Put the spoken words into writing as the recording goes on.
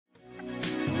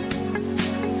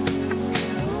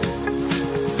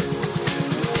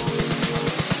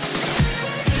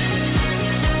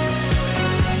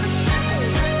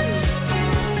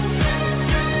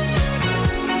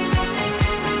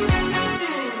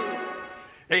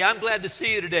Hey, I'm glad to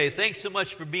see you today. Thanks so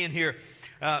much for being here.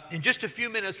 In just a few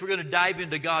minutes, we're going to dive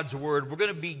into God's Word. We're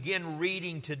going to begin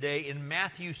reading today in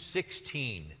Matthew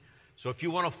 16. So if you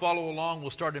want to follow along, we'll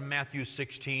start in Matthew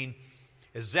 16.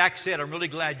 As Zach said, I'm really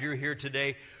glad you're here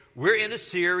today. We're in a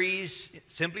series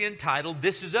simply entitled,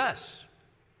 This Is Us.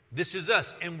 This is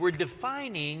us. And we're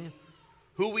defining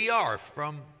who we are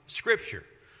from Scripture.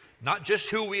 Not just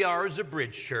who we are as a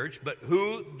bridge church, but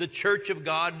who the church of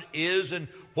God is and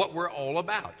what we're all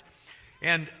about.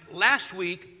 And last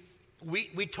week,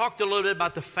 we talked a little bit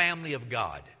about the family of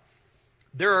God.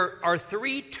 There are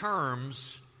three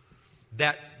terms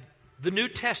that the New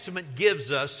Testament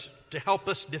gives us to help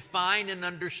us define and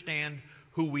understand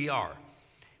who we are.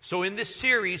 So in this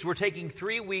series, we're taking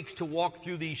 3 weeks to walk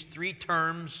through these three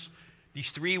terms,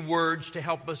 these three words to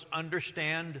help us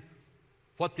understand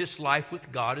what this life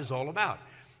with God is all about.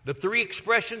 The three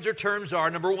expressions or terms are,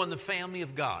 number one, the family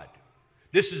of God.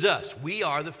 This is us. We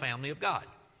are the family of God.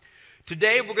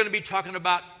 Today, we're going to be talking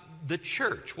about the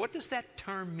church. What does that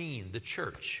term mean, the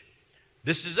church?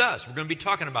 This is us. We're going to be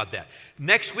talking about that.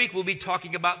 Next week, we'll be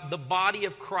talking about the body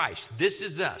of Christ. This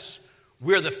is us.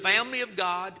 We're the family of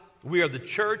God. We are the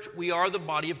church. We are the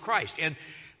body of Christ. And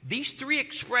these three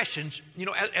expressions,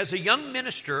 as a young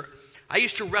minister, I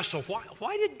used to wrestle.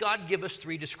 Why did God give us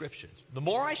three descriptions? The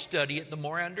more I study it, the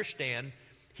more I understand.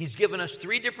 He's given us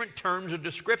three different terms or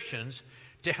descriptions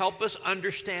to help us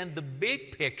understand the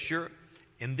big picture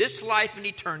in this life and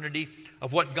eternity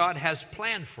of what God has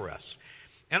planned for us.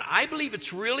 And I believe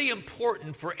it's really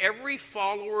important for every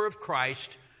follower of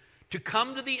Christ to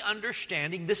come to the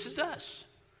understanding this is us.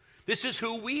 This is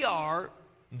who we are.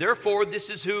 Therefore, this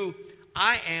is who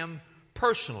I am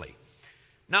personally.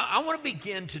 Now, I want to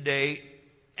begin today,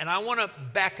 and I want to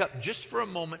back up just for a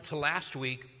moment to last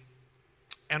week,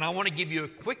 and I want to give you a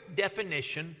quick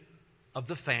definition of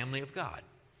the family of God.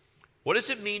 What does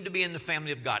it mean to be in the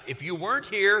family of God? If you weren't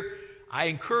here, I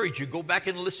encourage you, go back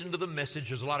and listen to the message.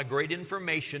 There's a lot of great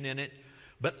information in it.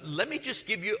 But let me just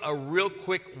give you a real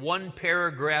quick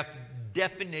one-paragraph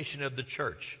definition of the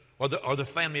church or the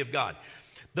family of God.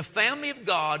 The family of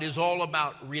God is all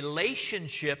about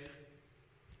relationship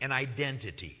and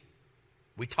identity.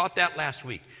 We taught that last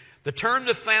week. The term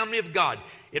the family of God,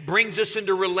 it brings us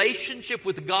into relationship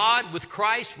with God, with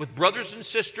Christ, with brothers and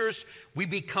sisters. We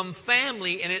become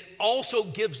family, and it also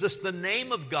gives us the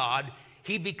name of God.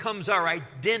 He becomes our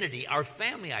identity, our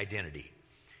family identity.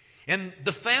 And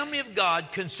the family of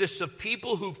God consists of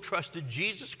people who've trusted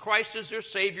Jesus Christ as their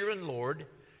Savior and Lord,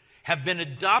 have been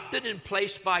adopted and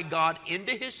placed by God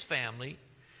into His family.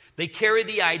 They carry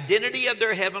the identity of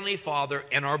their Heavenly Father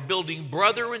and are building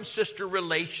brother and sister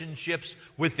relationships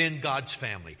within God's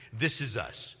family. This is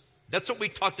us. That's what we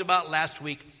talked about last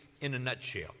week in a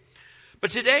nutshell.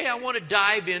 But today I want to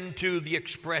dive into the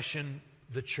expression,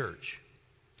 the church.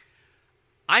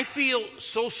 I feel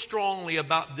so strongly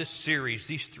about this series,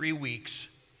 these 3 weeks,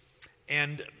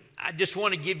 and I just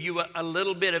want to give you a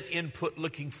little bit of input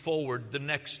looking forward the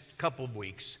next couple of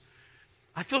weeks.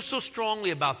 I feel so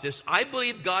strongly about this. I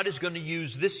believe God is going to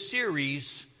use this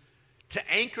series to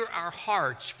anchor our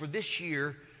hearts for this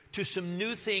year to some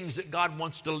new things that God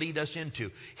wants to lead us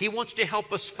into. He wants to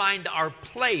help us find our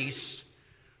place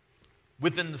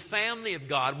within the family of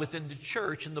God, within the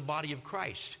church and the body of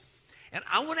Christ. And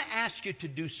I want to ask you to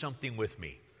do something with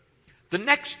me. The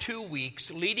next 2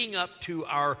 weeks leading up to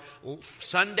our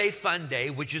Sunday Fun Day,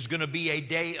 which is going to be a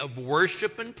day of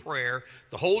worship and prayer.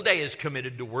 The whole day is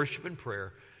committed to worship and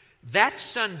prayer. That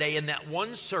Sunday in that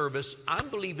one service, I'm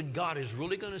believing God is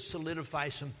really going to solidify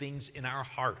some things in our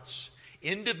hearts,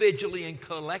 individually and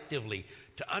collectively,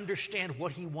 to understand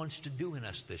what He wants to do in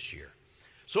us this year.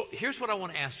 So here's what I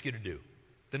want to ask you to do.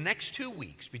 The next 2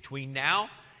 weeks, between now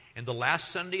and the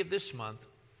last Sunday of this month,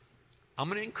 I'm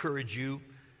going to encourage you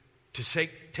to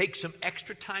take some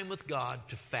extra time with God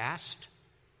to fast,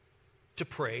 to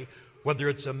pray, whether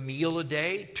it's a meal a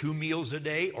day, 2 meals a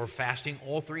day, or fasting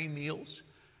all 3 meals.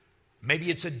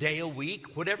 Maybe it's a day a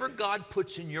week. Whatever God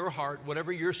puts in your heart,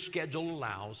 whatever your schedule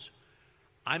allows,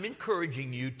 I'm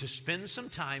encouraging you to spend some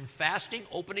time fasting,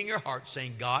 opening your heart,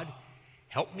 saying, God,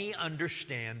 help me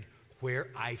understand where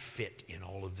I fit in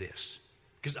all of this.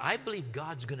 Because I believe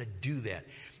God's going to do that.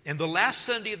 And the last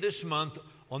Sunday of this month,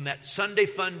 on that Sunday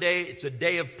Fun Day, it's a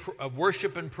day of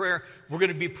worship and prayer. We're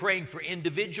going to be praying for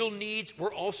individual needs.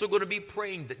 We're also going to be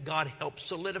praying that God helps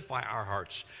solidify our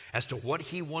hearts as to what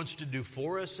He wants to do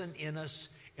for us and in us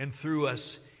and through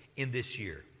us in this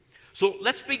year. So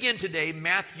let's begin today,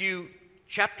 Matthew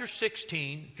chapter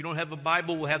 16. If you don't have a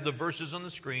Bible, we'll have the verses on the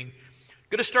screen. I'm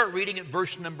going to start reading at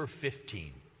verse number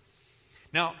 15.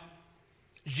 Now,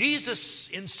 Jesus,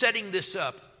 in setting this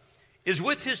up, is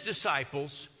with his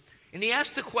disciples, and he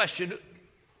asked the question,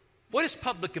 what does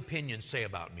public opinion say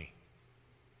about me?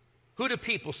 Who do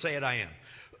people say that I am?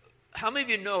 How many of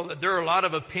you know that there are a lot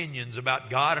of opinions about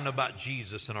God and about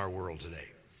Jesus in our world today?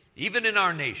 Even in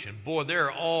our nation, boy, there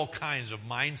are all kinds of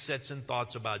mindsets and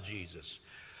thoughts about Jesus.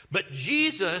 But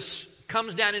Jesus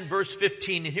comes down in verse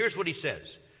 15, and here's what he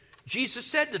says. Jesus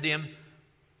said to them,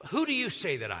 who do you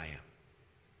say that I am?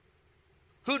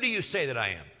 Who do you say that I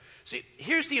am? See,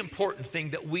 here's the important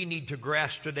thing that we need to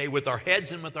grasp today with our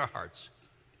heads and with our hearts.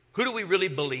 Who do we really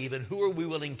believe, and who are we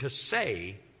willing to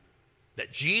say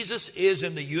that Jesus is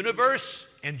in the universe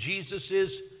and Jesus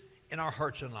is in our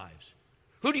hearts and lives?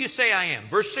 Who do you say I am?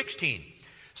 Verse 16,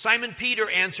 Simon Peter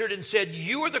answered and said,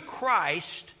 you are the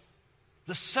Christ,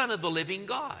 the Son of the living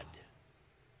God.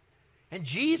 And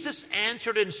Jesus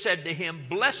answered and said to him,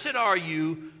 blessed are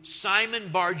you, Simon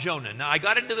Bar-Jonah. Now, I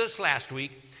got into this last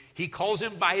week. He calls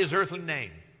him by his earthly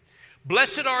name.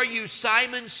 Blessed are you,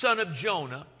 Simon, son of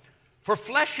Jonah, for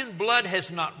flesh and blood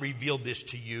has not revealed this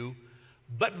to you,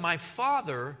 but my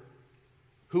Father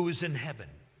who is in heaven.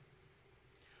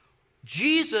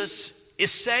 Jesus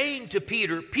is saying to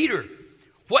Peter, Peter,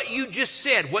 what you just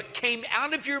said, what came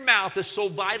out of your mouth is so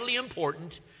vitally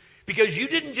important because you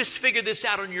didn't just figure this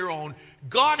out on your own.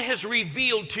 God has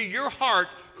revealed to your heart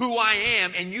who I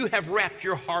am, and you have wrapped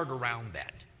your heart around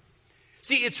that.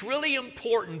 See, it's really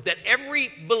important that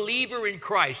every believer in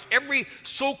Christ, every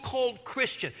so-called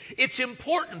Christian, it's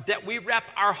important that we wrap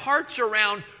our hearts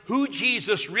around who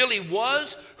Jesus really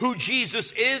was, who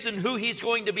Jesus is, and who he's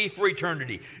going to be for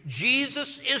eternity.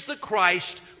 Jesus is the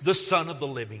Christ, the Son of the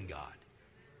living God.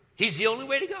 He's the only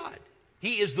way to God.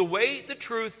 He is the way, the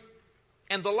truth,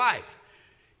 and the life.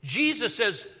 Jesus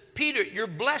says, Peter, you're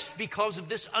blessed because of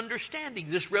this understanding,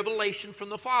 this revelation from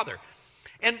the Father.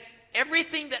 And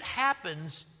everything that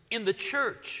happens in the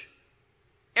church,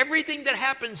 everything that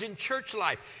happens in church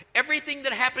life, everything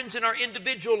that happens in our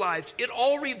individual lives, it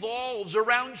all revolves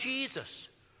around Jesus.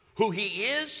 Who he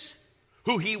is,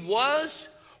 who he was,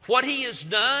 what he has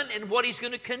done, and what he's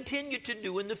going to continue to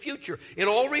do in the future. It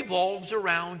all revolves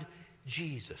around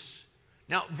Jesus.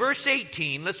 Now, verse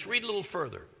 18, let's read a little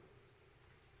further.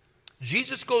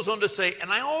 Jesus goes on to say, and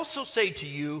I also say to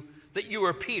you that you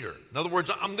are Peter. In other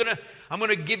words, I'm going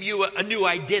to give you a new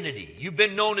identity. You've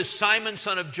been known as Simon,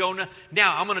 son of Jonah.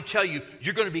 Now, I'm going to tell you,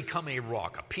 you're going to become a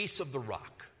rock, a piece of the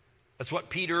rock. That's what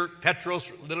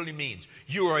Petros literally means.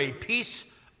 You are a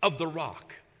piece of the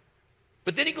rock.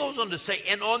 But then he goes on to say,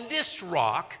 and on this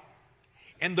rock,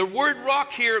 and the word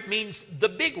rock here means the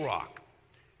big rock.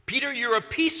 Peter, you're a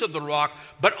piece of the rock,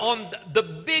 but on the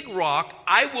big rock,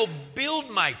 I will build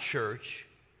my church,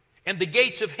 and the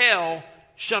gates of hell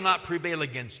shall not prevail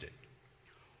against it.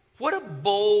 What a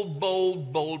bold,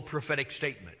 bold, bold prophetic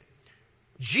statement.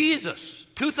 Jesus,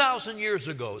 2,000 years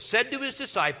ago, said to his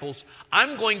disciples,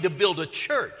 I'm going to build a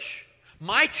church,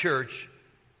 my church,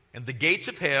 and the gates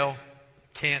of hell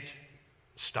can't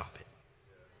stop it.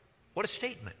 What a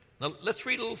statement. Now, let's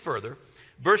read a little further.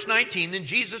 Verse 19, then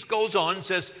Jesus goes on and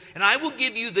says, and I will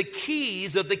give you the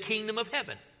keys of the kingdom of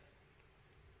heaven.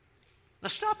 Now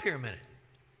stop here a minute.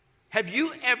 Have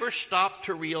you ever stopped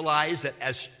to realize that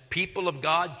as people of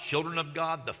God, children of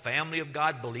God, the family of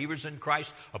God, believers in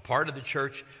Christ, a part of the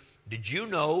church, did you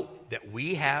know that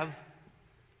we have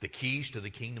the keys to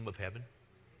the kingdom of heaven?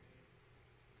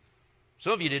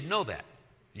 Some of you didn't know that.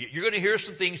 You're going to hear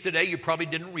some things today you probably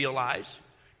didn't realize.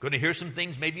 Going to hear some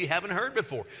things maybe you haven't heard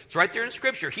before. It's right there in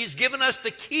Scripture. He's given us the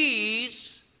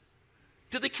keys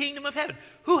to the kingdom of heaven.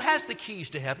 Who has the keys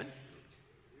to heaven?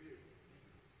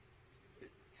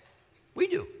 We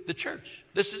do, the church.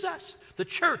 This is us. The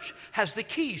church has the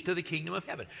keys to the kingdom of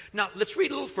heaven. Now, let's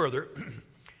read a little further.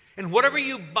 And whatever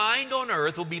you bind on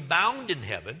earth will be bound in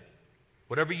heaven.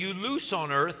 Whatever you loose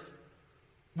on earth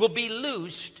will be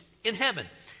loosed in heaven.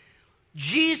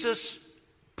 Jesus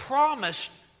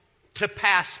promised to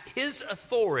pass his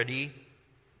authority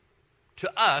to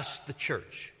us, the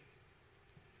church.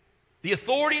 The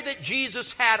authority that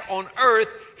Jesus had on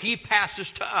earth, he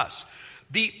passes to us.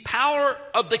 The power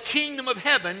of the kingdom of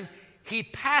heaven, he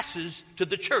passes to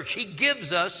the church. He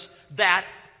gives us that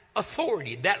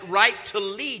authority, that right to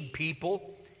lead people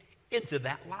into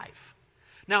that life.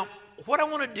 Now, what I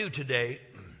want to do today,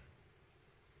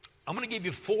 I'm going to give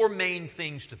you 4 main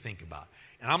things to think about.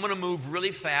 And I'm going to move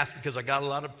really fast because I got a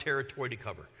lot of territory to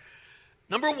cover.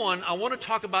 Number 1, I want to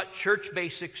talk about Church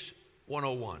Basics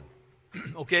 101.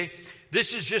 Okay?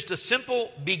 This is just a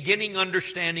simple beginning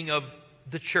understanding of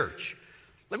the church.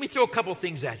 Let me throw a couple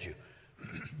things at you.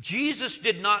 Jesus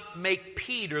did not make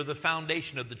Peter the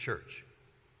foundation of the church.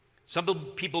 Some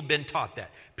people have been taught that.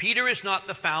 Peter is not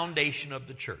the foundation of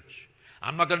the church.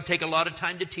 I'm not going to take a lot of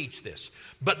time to teach this.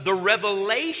 But the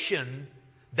revelation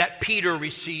that Peter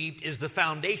received is the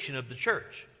foundation of the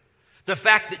church. The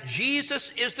fact that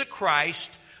Jesus is the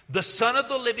Christ, the Son of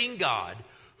the living God,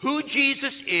 who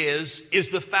Jesus is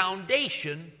the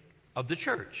foundation of the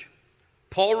church.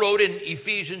 Paul wrote in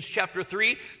Ephesians chapter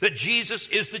 3 that Jesus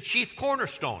is the chief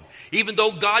cornerstone. Even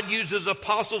though God uses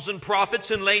apostles and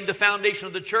prophets in laying the foundation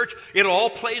of the church, it all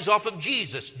plays off of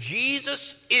Jesus.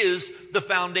 Jesus is the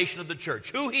foundation of the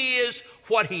church. Who he is,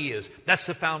 what he is. That's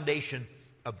the foundation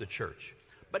of the church.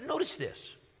 But notice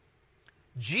this.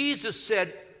 Jesus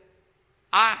said,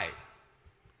 I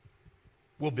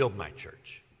will build my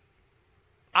church.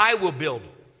 I will build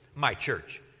my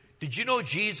church. Did you know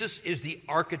Jesus is the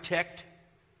architect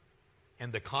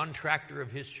and the contractor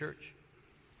of his church?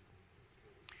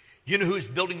 You know who's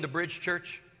building the Bridge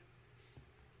Church?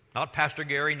 Not Pastor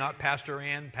Gary, not Pastor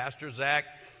Ann, Pastor Zach,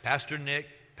 Pastor Nick,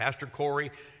 Pastor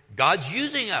Corey. God's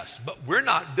using us, but we're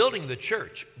not building the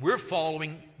church. We're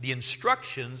following the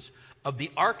instructions of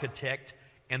the architect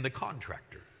and the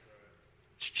contractor.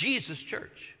 It's Jesus'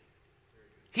 church.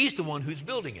 He's the one who's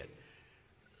building it.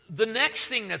 The next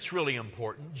thing that's really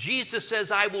important, Jesus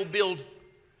says, I will build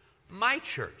my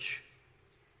church.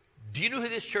 Do you know who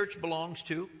this church belongs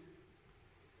to?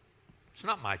 It's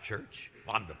not my church.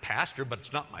 Well, I'm the pastor, but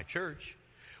it's not my church.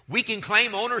 We can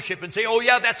claim ownership and say, oh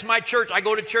yeah, that's my church. I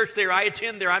go to church there. I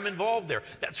attend there. I'm involved there.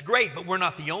 That's great, but we're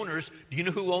not the owners. Do you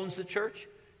know who owns the church?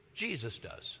 Jesus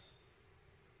does.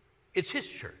 It's his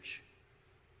church.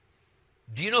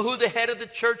 Do you know who the head of the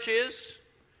church is?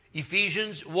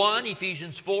 Ephesians 1,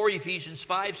 Ephesians 4, Ephesians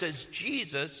 5 says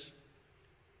Jesus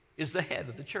is the head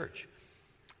of the church.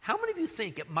 How many of you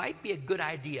think it might be a good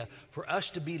idea for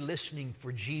us to be listening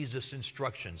for Jesus'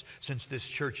 instructions since this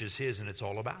church is his and it's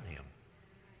all about him?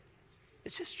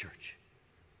 It's his church.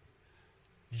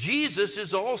 Jesus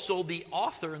is also the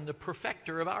author and the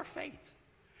perfecter of our faith.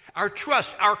 Our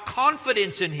trust, our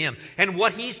confidence in him and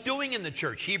what he's doing in the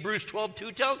church. Hebrews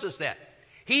 12:2 tells us that.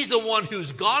 He's the one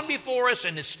who's gone before us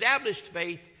and established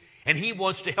faith, and he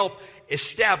wants to help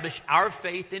establish our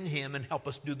faith in him and help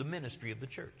us do the ministry of the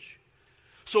church.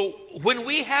 So when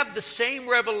we have the same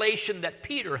revelation that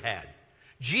Peter had,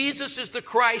 Jesus is the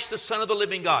Christ, the Son of the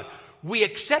living God, we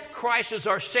accept Christ as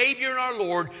our Savior and our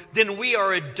Lord, then we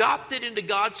are adopted into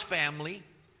God's family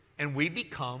and we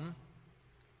become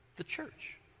the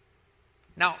church.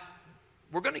 Now,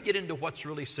 we're going to get into what's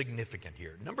really significant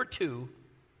here. Number 2,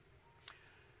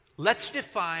 let's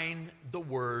define the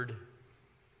word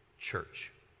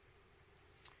church.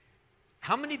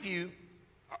 How many of you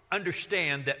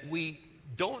understand that we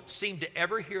don't seem to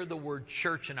ever hear the word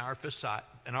church in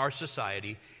our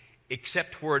society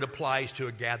except where it applies to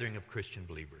a gathering of Christian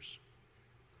believers?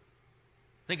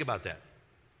 Think about that.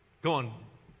 Go on.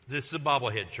 This is a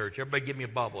bobblehead church. Everybody give me a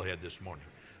bobblehead this morning.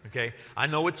 Okay? I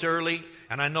know it's early,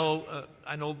 and I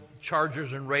know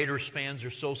Chargers and Raiders fans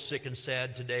are so sick and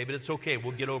sad today, but it's okay.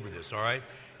 We'll get over this, all right?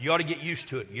 You ought to get used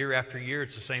to it. Year after year,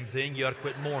 it's the same thing. You ought to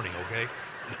quit mourning, okay?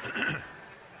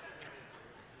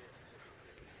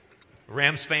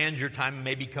 Rams fans, your time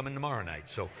may be coming tomorrow night.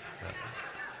 So,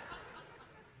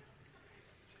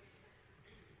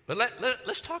 but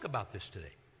let's talk about this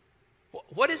today.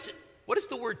 What does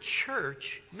the word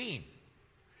church mean?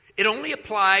 It only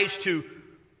applies to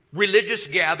religious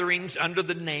gatherings under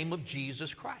the name of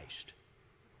Jesus Christ.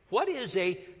 What is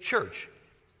a church?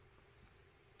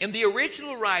 In the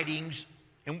original writings,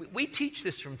 and we teach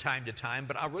this from time to time,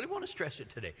 but I really want to stress it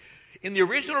today. In the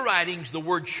original writings, the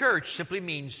word church simply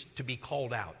means to be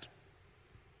called out.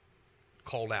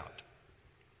 Called out.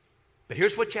 But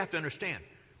here's what you have to understand.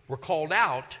 We're called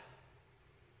out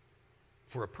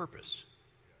for a purpose.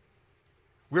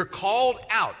 We're called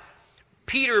out.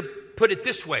 Peter put it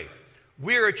this way.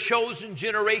 We're a chosen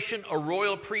generation, a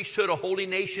royal priesthood, a holy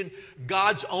nation,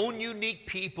 God's own unique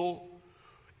people.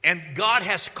 And God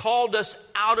has called us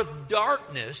out of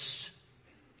darkness,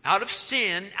 out of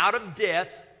sin, out of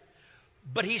death.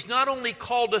 But he's not only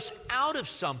called us out of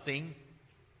something,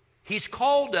 he's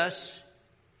called us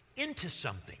into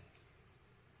something.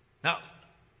 Now,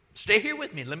 stay here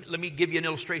with me. Let me give you an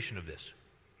illustration of this.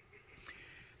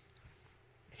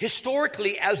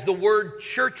 Historically, as the word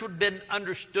church would have been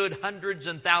understood hundreds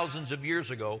and thousands of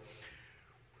years ago,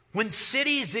 when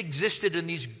cities existed in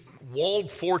these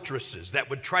walled fortresses that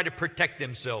would try to protect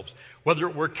themselves, whether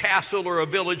it were a castle or a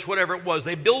village, whatever it was,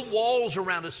 they built walls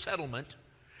around a settlement.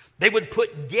 They would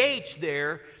put gates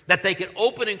there that they could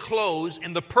open and close,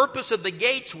 and the purpose of the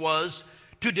gates was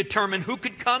to determine who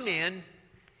could come in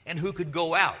and who could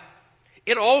go out.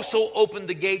 It also opened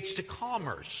the gates to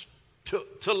commerce.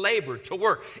 to labor, to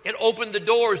work. It opened the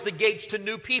doors, the gates to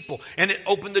new people. And it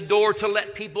opened the door to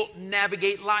let people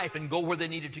navigate life and go where they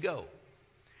needed to go.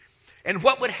 And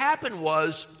what would happen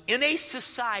was, in a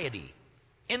society,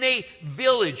 in a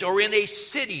village or in a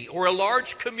city or a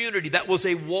large community that was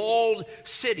a walled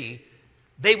city,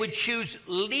 they would choose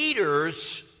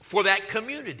leaders for that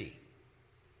community.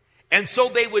 And so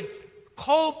they would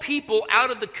call people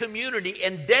out of the community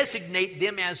and designate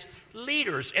them as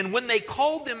leaders. And when they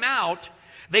called them out,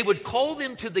 they would call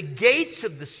them to the gates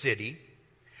of the city,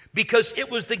 because it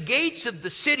was the gates of the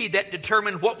city that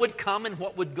determined what would come and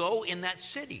what would go in that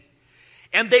city.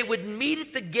 And they would meet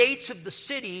at the gates of the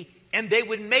city, and they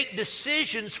would make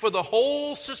decisions for the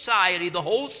whole society, the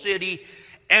whole city,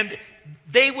 and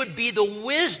they would be the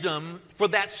wisdom for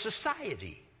that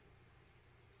society.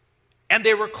 And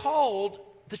they were called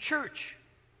the church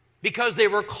because they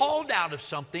were called out of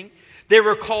something. They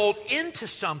were called into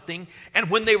something. And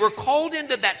when they were called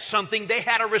into that something, they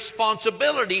had a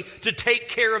responsibility to take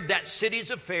care of that city's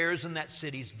affairs and that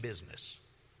city's business.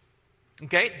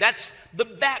 Okay, that's the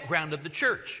background of the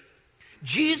church.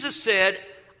 Jesus said,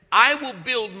 I will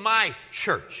build my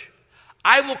church.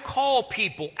 I will call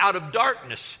people out of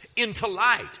darkness into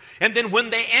light. And then when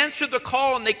they answer the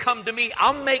call and they come to me,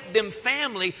 I'll make them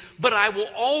family, but I will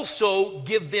also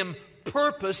give them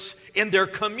purpose in their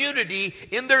community,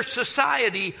 in their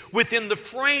society, within the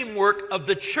framework of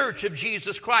the church of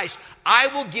Jesus Christ. I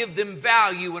will give them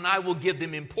value and I will give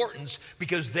them importance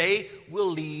because they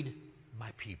will lead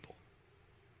my people.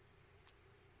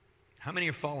 How many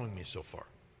are following me so far?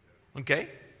 Okay?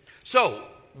 So,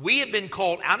 we have been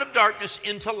called out of darkness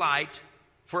into light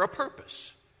for a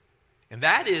purpose. And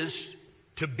that is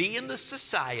to be in the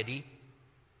society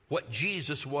what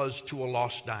Jesus was to a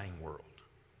lost, dying world.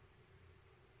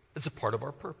 It's a part of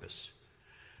our purpose.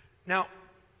 Now,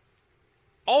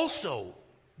 also,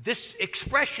 this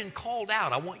expression called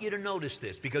out, I want you to notice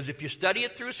this, because if you study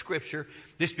it through Scripture,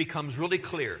 this becomes really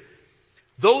clear.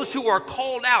 Those who are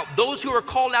called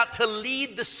out to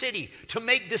lead the city, to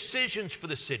make decisions for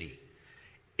the city,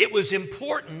 it was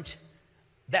important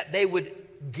that they would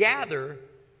gather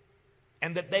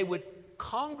and that they would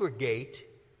congregate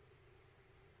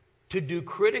to do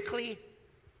critically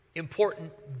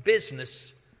important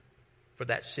business for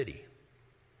that city.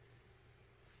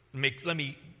 Let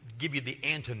me give you the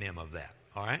antonym of that,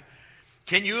 all right?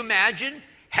 Can you imagine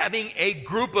having a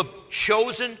group of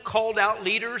chosen, called out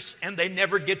leaders and they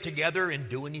never get together and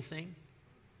do anything?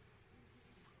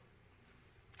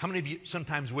 How many of you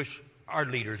sometimes wish our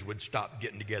leaders would stop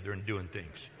getting together and doing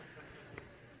things?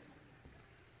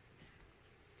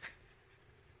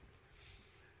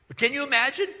 But can you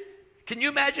imagine? Can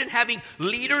you imagine having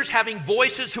leaders, having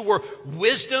voices who were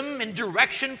wisdom and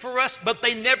direction for us, but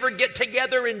they never get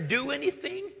together and do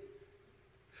anything?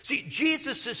 See,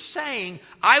 Jesus is saying,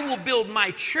 I will build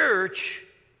my church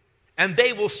and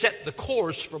they will set the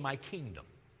course for my kingdom.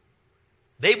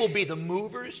 They will be the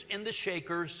movers and the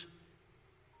shakers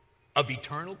of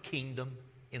eternal kingdom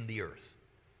in the earth.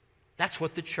 That's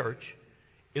what the church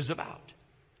is about.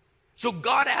 So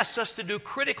God asks us to do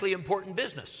critically important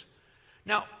business.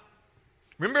 Now,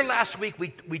 remember last week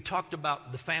we talked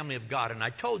about the family of God, and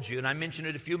I told you, and I mentioned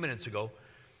it a few minutes ago,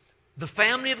 the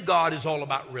family of God is all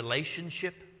about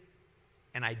relationship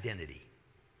and identity.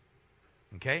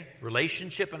 Okay?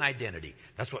 Relationship and identity.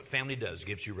 That's what family does. It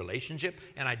gives you relationship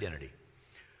and identity.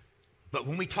 But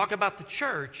when we talk about the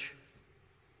church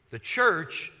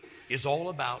is all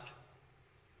about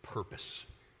purpose.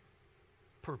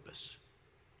 Purpose.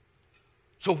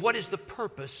 So what is the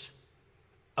purpose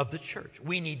of the church?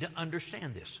 We need to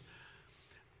understand this.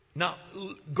 Now,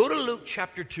 go to Luke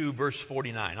chapter 2, verse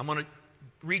 49. I'm going to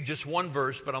read just one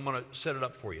verse, but I'm going to set it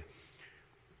up for you.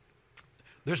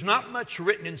 There's not much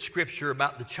written in Scripture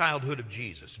about the childhood of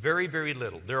Jesus. Very, very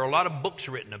little. There are a lot of books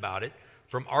written about it,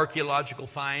 from archaeological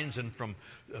finds and from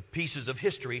pieces of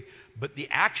history. But the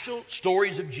actual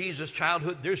stories of Jesus'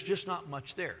 childhood, there's just not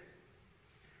much there.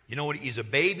 You know what? He's a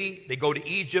baby. They go to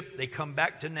Egypt. They come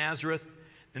back to Nazareth.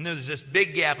 And there's this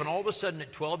big gap. And all of a sudden,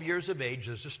 at 12 years of age,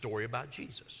 there's a story about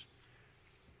Jesus.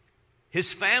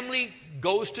 His family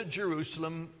goes to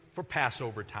Jerusalem for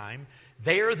Passover time.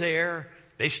 They are there.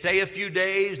 They stay a few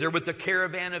days. They're with the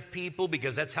caravan of people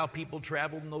because that's how people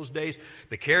traveled in those days.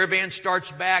 The caravan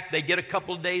starts back. They get a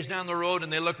couple of days down the road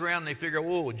and they look around and they figure,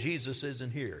 whoa, Jesus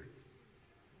isn't here.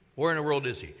 Where in the world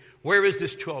is he? Where is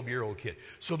this 12-year-old kid?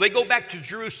 So they go back to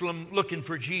Jerusalem looking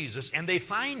for Jesus, and they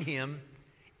find him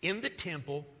in the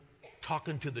temple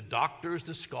talking to the doctors,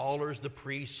 the scholars, the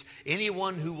priests,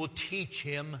 anyone who will teach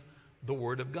him the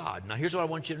Word of God. Now here's what I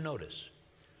want you to notice.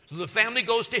 So the family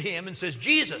goes to him and says,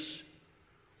 Jesus,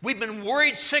 We've been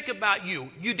worried sick about you.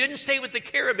 You didn't stay with the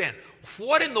caravan.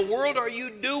 What in the world are you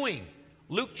doing?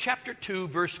 Luke chapter 2,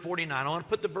 verse 49. I want to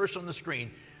put the verse on the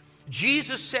screen.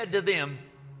 Jesus said to them,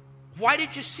 why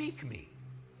did you seek me?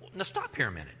 Now stop here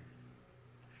a minute.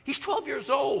 He's 12 years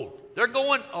old. They're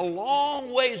going a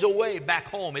long ways away back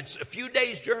home. It's a few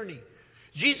days' journey.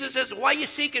 Jesus says, why are you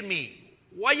seeking me?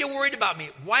 Why are you worried about me?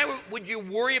 Why would you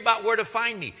worry about where to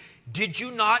find me? Did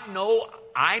you not know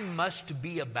I must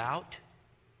be about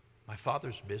my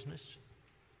Father's business?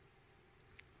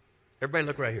 Everybody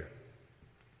look right here.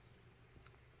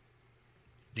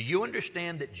 Do you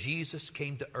understand that Jesus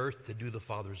came to earth to do the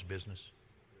Father's business?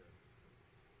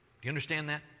 Do you understand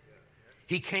that?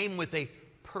 He came with a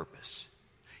purpose.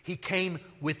 He came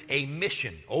with a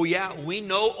mission. Oh yeah, we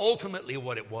know ultimately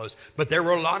what it was, but there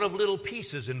were a lot of little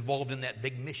pieces involved in that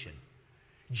big mission.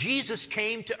 Jesus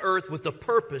came to earth with a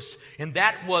purpose, and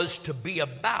that was to be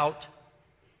about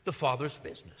the Father's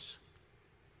business.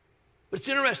 But it's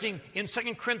interesting, in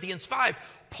 2 Corinthians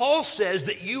 5, Paul says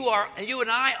that you and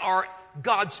I are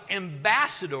God's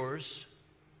ambassadors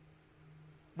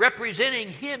representing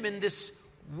Him in this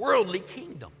worldly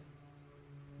kingdom.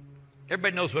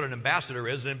 Everybody knows what an ambassador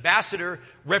is. An ambassador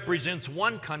represents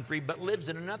one country but lives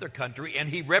in another country, and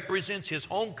he represents his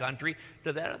home country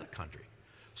to that other country.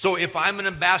 So if I'm an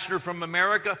ambassador from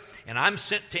America and I'm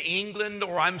sent to England,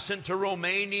 or I'm sent to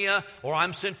Romania, or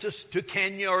I'm sent to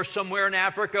Kenya or somewhere in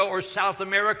Africa or South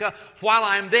America, while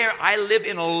I'm there, I live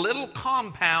in a little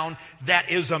compound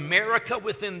that is America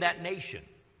within that nation.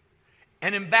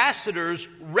 And ambassadors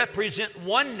represent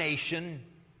one nation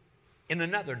in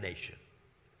another nation.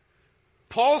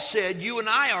 Paul said, you and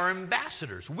I are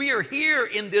ambassadors. We are here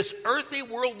in this earthly,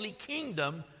 worldly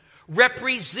kingdom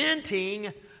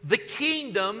representing the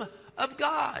kingdom of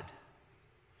God.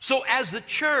 So as the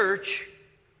church,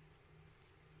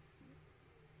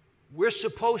 we're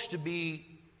supposed to be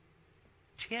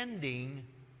tending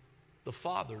the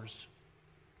Father's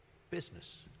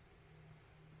business.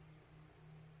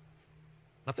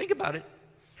 Now think about it.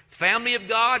 Family of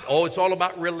God, it's all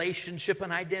about relationship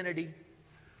and identity.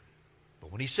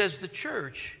 But when he says the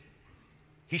church,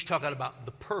 he's talking about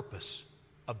the purpose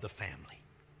of the family.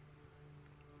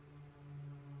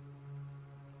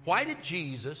 Why did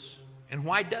Jesus, and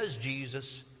why does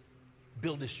Jesus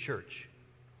build his church?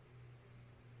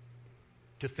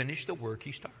 To finish the work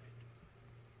he started.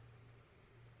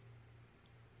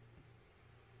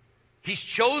 He's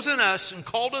chosen us and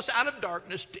called us out of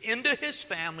darkness into his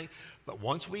family. But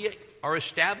once we are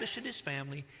established in his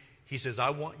family, he says, I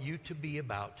want you to be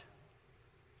about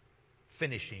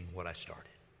finishing what I started.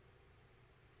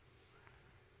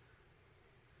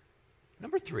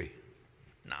 Number 3.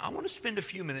 Now, I want to spend a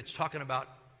few minutes talking about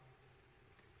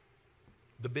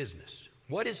the business.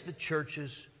 What is the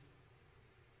church's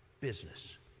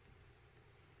business?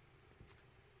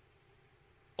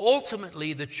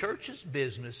 Ultimately, the church's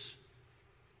business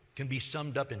can be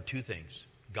summed up in 2 things: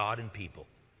 God and people.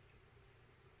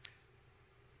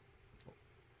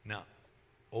 Now,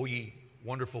 oh ye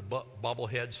wonderful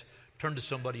bobbleheads, turn to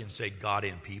somebody and say, God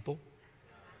and people.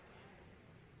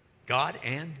 God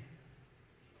and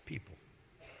people.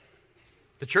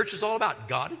 The church is all about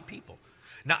God and people.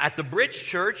 Now, at the Bridge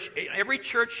Church, every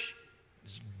church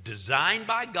is designed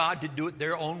by God to do it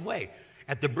their own way.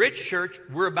 At the Bridge Church,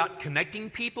 we're about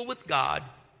connecting people with God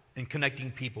and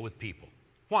connecting people with people.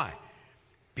 Why?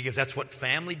 Because that's what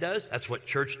family does, that's what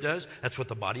church does, that's what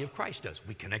the body of Christ does.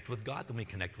 We connect with God, then we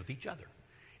connect with each other.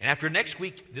 And after next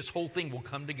week, this whole thing will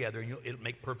come together and it'll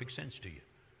make perfect sense to you.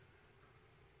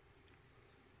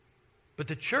 But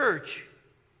the church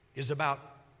is about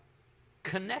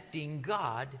connecting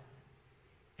God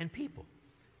and people.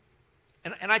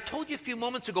 And I told you a few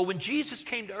moments ago, when Jesus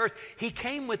came to earth, he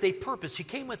came with a purpose. He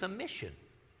came with a mission.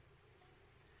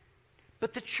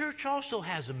 But the church also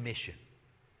has a mission.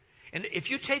 And if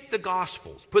you take the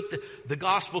Gospels, put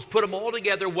them all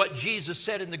together, what Jesus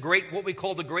said in what we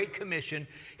call the Great Commission,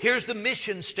 here's the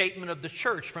mission statement of the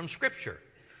church from Scripture.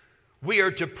 We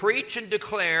are to preach and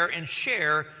declare and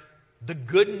share the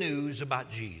good news about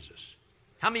Jesus.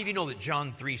 How many of you know that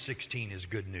John 3:16 is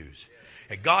good news?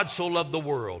 That God so loved the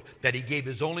world that he gave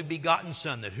his only begotten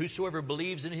Son, that whosoever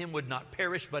believes in him would not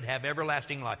perish but have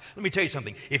everlasting life. Let me tell you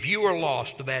something. If you are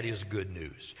lost, that is good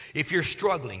news. If you're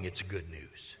struggling, it's good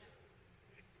news.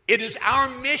 It is our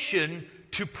mission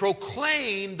to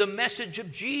proclaim the message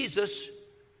of Jesus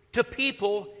to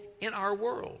people in our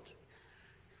world.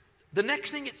 The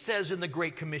next thing it says in the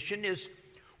Great Commission is,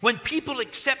 When people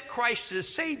accept Christ as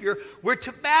Savior, we're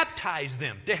to baptize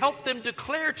them, to help them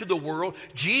declare to the world,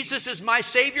 Jesus is my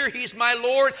Savior, He's my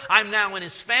Lord, I'm now in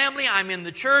His family, I'm in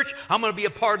the church, I'm going to be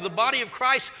a part of the body of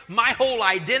Christ, my whole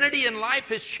identity in life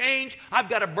has changed, I've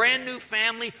got a brand new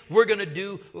family, we're going to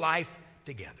do life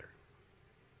together.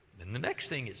 Then the next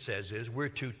thing it says is we're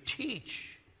to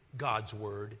teach God's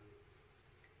Word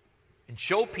and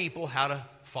show people how to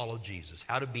follow Jesus,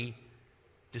 how to be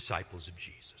disciples of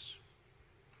Jesus.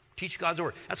 Teach God's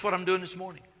Word. That's what I'm doing this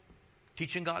morning.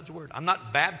 Teaching God's Word. I'm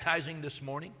not baptizing this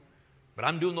morning, but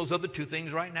I'm doing those other two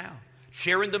things right now.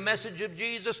 Sharing the message of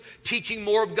Jesus, teaching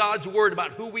more of God's Word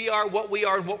about who we are, and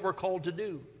what we're called to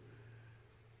do.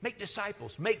 Make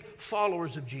disciples. Make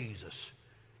followers of Jesus.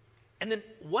 And then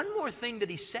one more thing that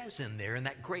he says in there in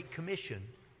that Great Commission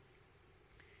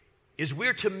is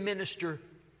we're to minister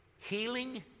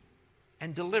healing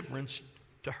and deliverance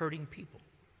to hurting people.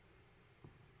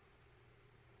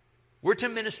 We're to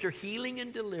minister healing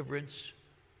and deliverance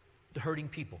to hurting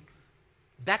people.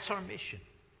 That's our mission.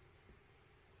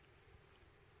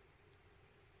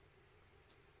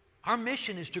 Our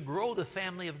mission is to grow the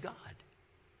family of God.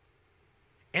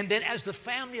 And then as the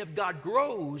family of God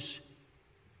grows,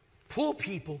 pull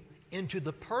people into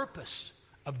the purpose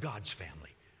of God's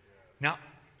family. Now,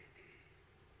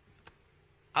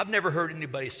 I've never heard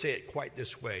anybody say it quite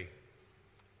this way.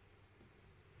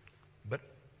 But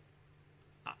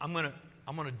I'm going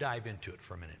to dive into it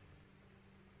for a minute.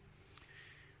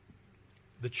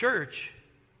 The church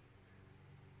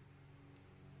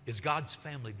is God's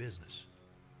family business.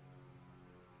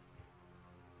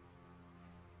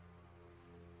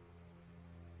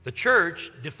 The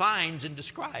church defines and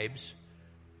describes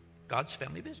God's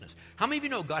family business. How many of you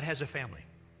know God has a family?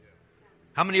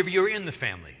 How many of you are in the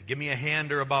family? Give me a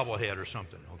hand or a bobblehead or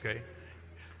something, okay?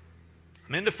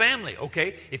 I'm in the family,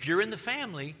 okay? If you're in the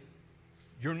family,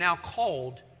 you're now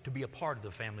called to be a part of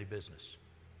the family business.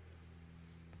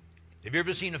 Have you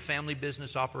ever seen a family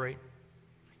business operate?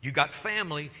 You got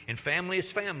family, and family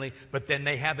is family, but then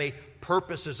they have a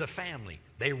purpose as a family.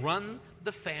 They run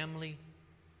the family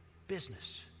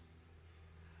business.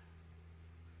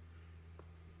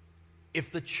 If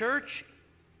the church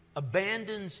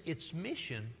abandons its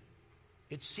mission,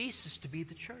 it ceases to be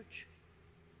the church.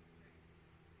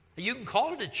 You can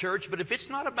call it a church, but if it's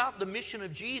not about the mission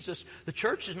of Jesus, the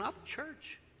church is not the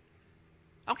church.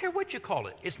 I don't care what you call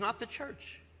it, it's not the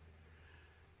church.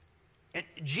 And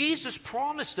Jesus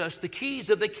promised us the keys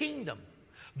of the kingdom,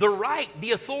 the right,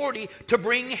 the authority to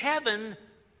bring heaven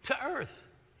to earth.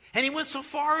 And he went so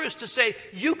far as to say,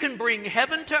 you can bring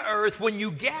heaven to earth when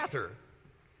you gather.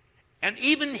 And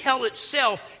even hell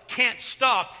itself can't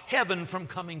stop heaven from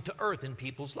coming to earth in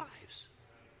people's lives.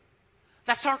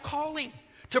 That's our calling,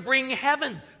 to bring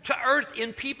heaven to earth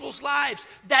in people's lives.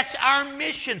 That's our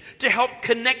mission, to help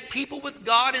connect people with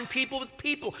God and people with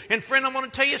people. And friend, I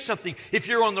want to tell you something. If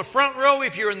you're on the front row,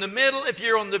 if you're in the middle, if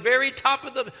you're on the very top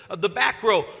of the back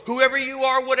row, whoever you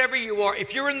are, whatever you are,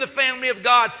 if you're in the family of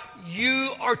God,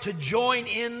 you are to join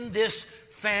in this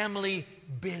family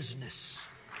business.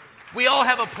 We all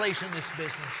have a place in this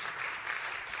business.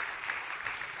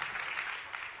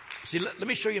 See, let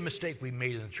me show you a mistake we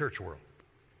made in the church world.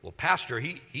 Well, pastor,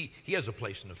 he has a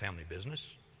place in the family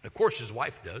business. Of course, his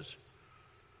wife does.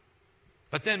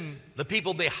 But then the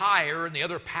people they hire and the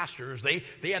other pastors, they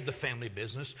have the family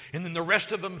business. And then the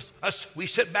rest of them, we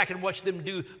sit back and watch them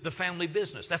do the family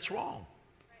business. That's wrong.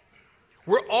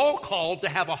 We're all called to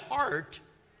have a heart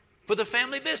for the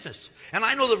family business. And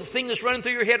I know the thing that's running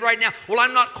through your head right now, well,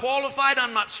 I'm not qualified,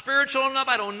 I'm not spiritual enough,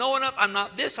 I don't know enough, I'm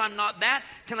not this, I'm not that.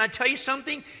 Can I tell you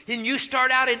something? When you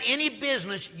start out in any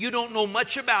business, you don't know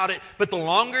much about it, but the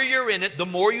longer you're in it, the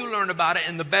more you learn about it,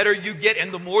 and the better you get,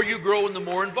 and the more you grow, and the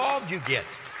more involved you get.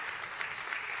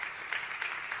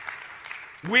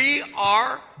 We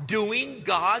are doing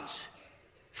God's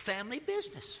family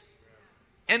business.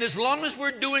 And as long as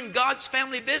we're doing God's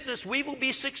family business, we will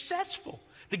be successful.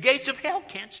 The gates of hell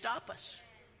can't stop us.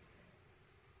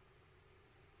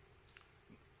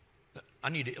 I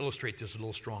need to illustrate this a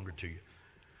little stronger to you.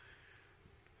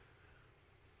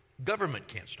 Government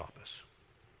can't stop us.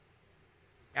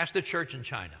 Ask the church in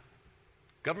China.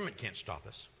 Government can't stop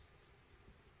us.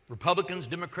 Republicans,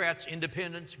 Democrats,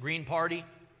 Independents, Green Party.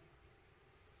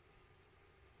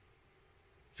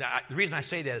 The reason I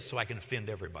say that is so I can offend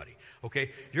everybody.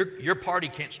 Okay? Your party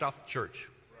can't stop the church.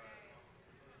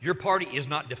 Your party is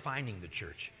not defining the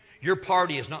church. Your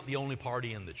party is not the only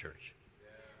party in the church.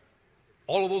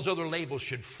 All of those other labels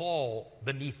should fall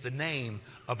beneath the name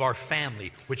of our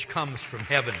family, which comes from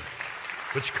heaven,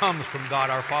 which comes from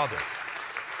God our Father.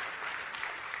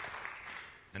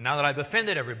 And now that I've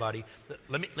offended everybody,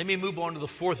 let me move on to the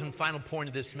fourth and final point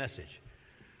of this message.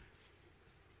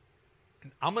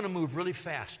 I'm going to move really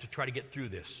fast to try to get through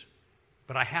this,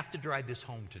 but I have to drive this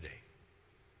home today.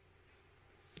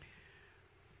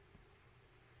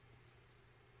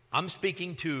 I'm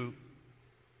speaking to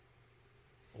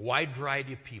a wide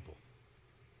variety of people.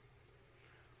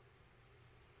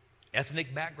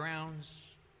 Ethnic backgrounds,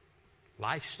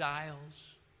 lifestyles,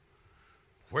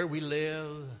 where we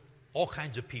live, all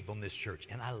kinds of people in this church,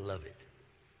 and I love it.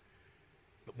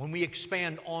 But when we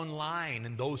expand online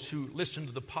and those who listen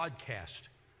to the podcast,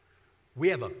 we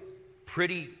have a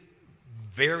pretty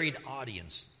varied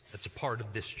audience that's a part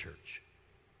of this church.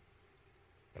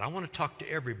 But I want to talk to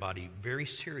everybody very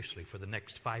seriously for the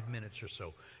next 5 minutes or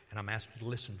so, and I'm asking you to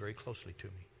listen very closely to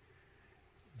me.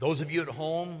 Those of you at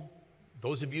home,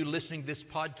 those of you listening to this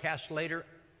podcast later,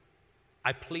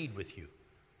 I plead with you.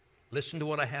 Listen to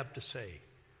what I have to say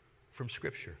from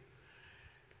Scripture.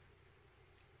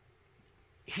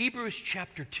 Hebrews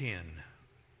chapter 10,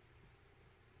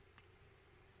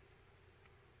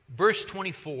 verse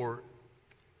 24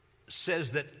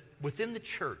 says that within the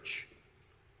church,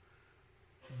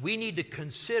 we need to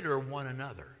consider one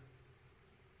another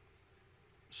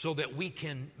so that we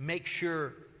can make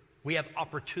sure we have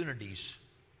opportunities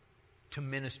to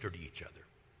minister to each other.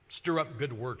 Stir up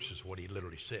good works is what he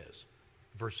literally says.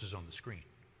 Verses on the screen.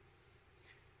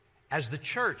 As the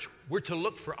church, we're to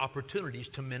look for opportunities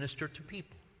to minister to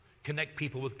people, connect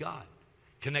people with God,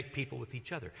 connect people with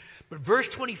each other. But verse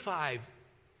 25,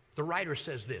 the writer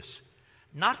says this,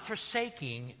 not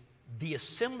forsaking the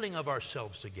assembling of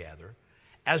ourselves together,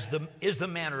 as is the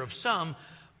manner of some,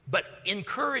 but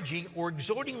encouraging or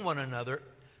exhorting one another,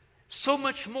 so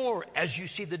much more as you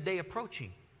see the day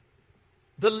approaching.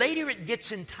 The later it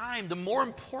gets in time, the more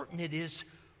important it is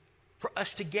for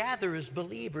us to gather as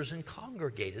believers and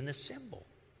congregate and assemble.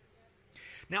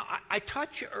 Now, I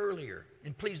taught you earlier,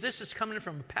 and please, this is coming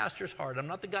from a pastor's heart. I'm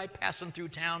not the guy passing through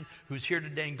town who's here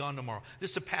today and gone tomorrow.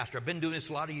 This is a pastor. I've been doing this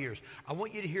a lot of years. I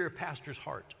want you to hear a pastor's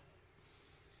heart.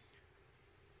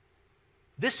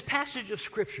 This passage of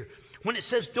Scripture, when it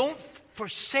says, don't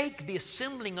forsake the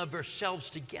assembling of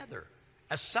yourselves together,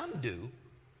 as some do,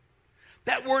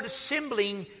 that word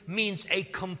assembling means a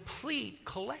complete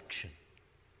collection.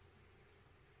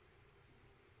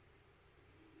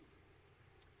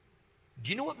 Do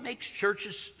you know what makes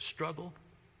churches struggle?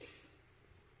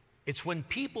 It's when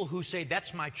people who say,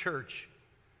 that's my church,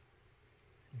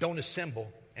 don't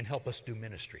assemble and help us do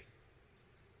ministry.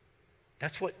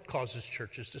 That's what causes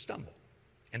churches to stumble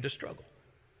and to struggle.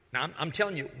 Now, I'm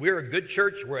telling you, we're a good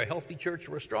church, we're a healthy church,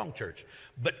 we're a strong church.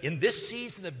 But in this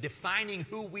season of defining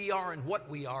who we are and what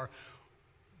we are,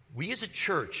 we as a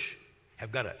church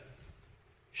have got to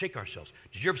shake ourselves.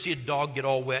 Did you ever see a dog get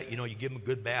all wet? You know, you give him a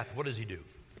good bath. What does he do?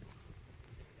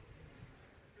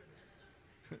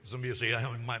 Some of you say,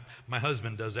 my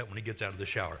husband does that when he gets out of the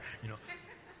shower. You know,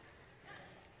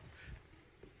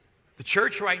 the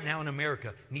church right now in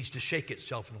America needs to shake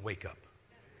itself and wake up.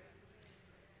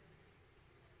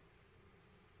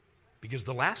 Because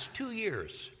the last 2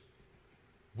 years,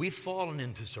 we've fallen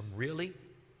into some really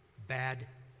bad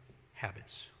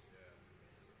habits.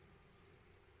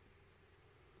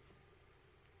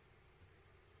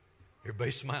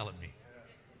 Everybody smile at me.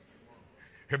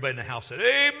 Everybody in the house said,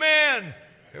 amen.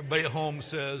 Everybody at home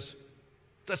says,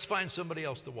 let's find somebody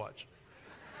else to watch.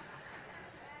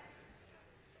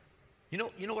 You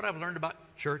know what I've learned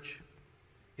about church?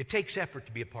 It takes effort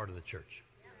to be a part of the church.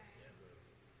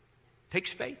 It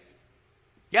takes faith.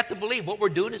 You have to believe what we're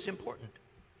doing is important.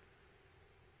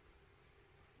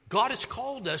 God has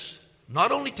called us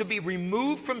not only to be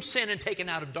removed from sin and taken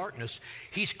out of darkness,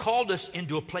 He's called us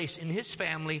into a place in His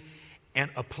family and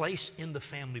a place in the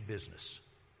family business.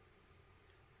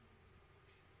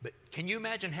 But can you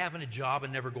imagine having a job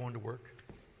and never going to work?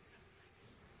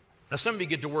 Now, some of you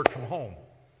get to work from home.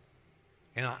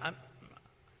 And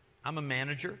I'm a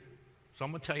manager, so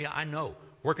I'm going to tell you, I know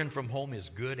working from home is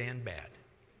good and bad.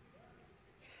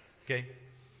 Okay?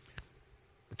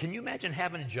 But can you imagine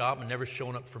having a job and never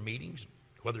showing up for meetings,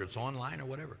 whether it's online or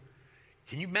whatever?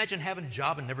 Can you imagine having a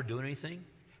job and never doing anything?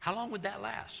 How long would that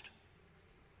last?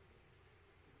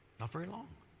 Not very long.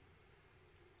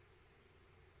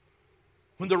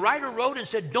 When the writer wrote and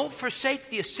said, don't forsake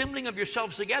the assembling of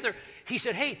yourselves together, he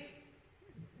said, hey,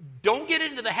 don't get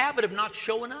into the habit of not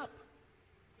showing up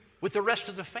with the rest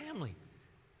of the family.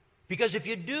 Because if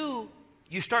you do,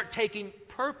 you start taking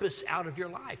purpose out of your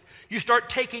life. You start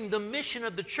taking the mission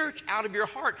of the church out of your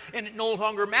heart, and it no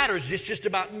longer matters. It's just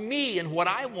about me and what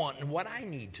I want and what I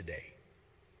need today.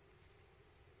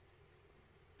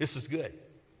 This is good.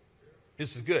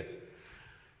 This is good.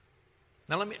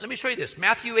 Now let me show you this.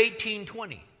 Matthew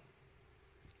 18:20.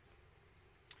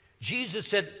 Jesus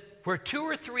said, where 2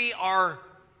 or 3 are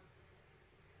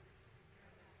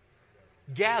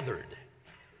gathered.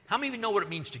 How many of you know what it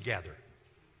means to gather?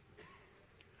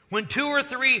 When 2 or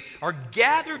 3 are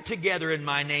gathered together in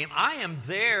my name, I am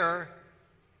there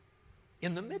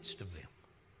in the midst of them.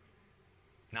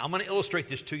 Now, I'm going to illustrate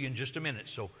this to you in just a minute,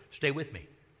 so stay with me.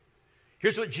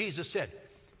 Here's what Jesus said.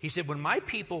 He said, when my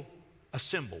people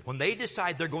assemble, when they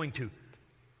decide they're going to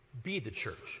be the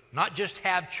church, not just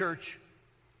have church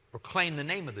or claim the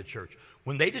name of the church,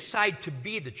 when they decide to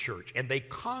be the church and they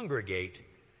congregate,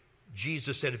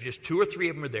 Jesus said, if just 2 or 3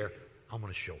 of them are there, I'm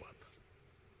going to show up.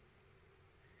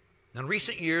 Now, in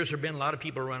recent years, there have been a lot of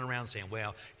people running around saying,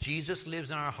 well, Jesus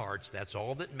lives in our hearts. That's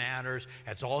all that matters.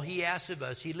 That's all he asks of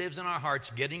us. He lives in our hearts.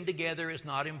 Getting together is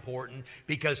not important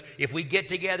because if we get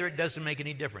together, it doesn't make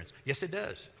any difference. Yes, it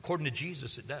does. According to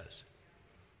Jesus, it does.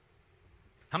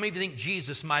 How many of you think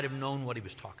Jesus might have known what he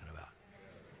was talking about?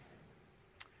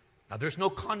 Now, there's no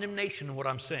condemnation in what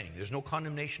I'm saying. There's no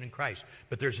condemnation in Christ.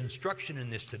 But there's instruction in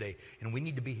this today, and we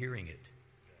need to be hearing it.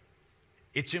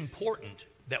 It's important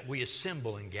that we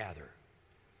assemble and gather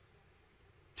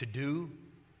to do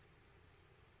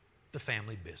the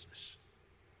family business.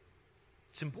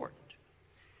 It's important.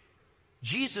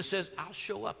 Jesus says, I'll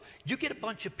show up. You get a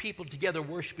bunch of people together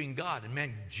worshiping God, and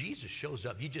man, Jesus shows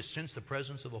up. You just sense the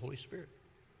presence of the Holy Spirit.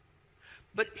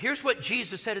 But here's what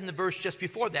Jesus said in the verse just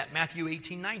before that, Matthew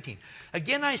 18:19.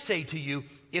 Again, I say to you,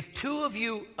 if 2 of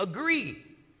you agree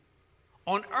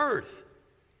on earth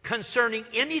concerning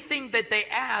anything that they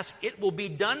ask, it will be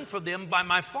done for them by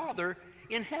my Father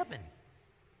in heaven.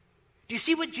 Do you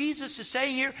see what Jesus is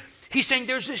saying here? He's saying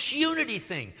there's this unity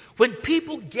thing. When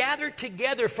people gather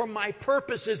together for my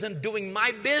purposes and doing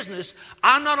my business,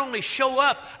 I'll not only show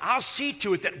up, I'll see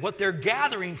to it that what they're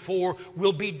gathering for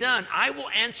will be done. I will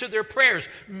answer their prayers.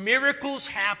 Miracles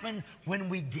happen when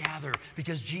we gather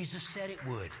because Jesus said it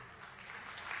would.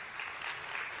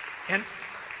 And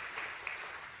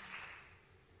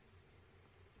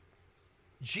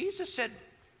Jesus said,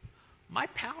 my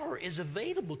power is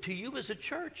available to you as a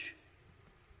church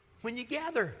when you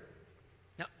gather.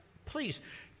 Now, please,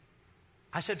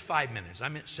 I said 5 minutes. I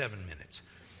meant 7 minutes.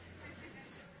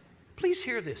 Please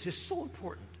hear this. It's so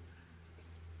important.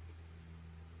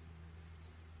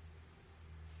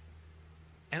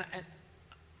 And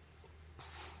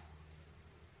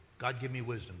God give me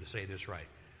wisdom to say this right.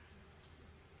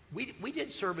 We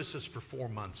did services for 4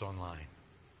 months online.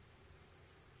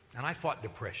 And I fought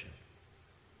depression.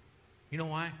 You know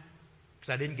why?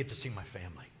 Because I didn't get to see my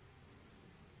family.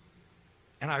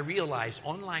 And I realized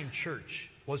online church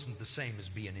wasn't the same as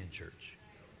being in church.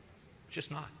 It's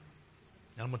just not.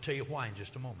 And I'm going to tell you why in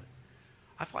just a moment.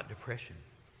 I fought depression.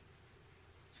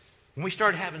 When we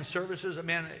started having services,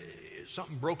 man,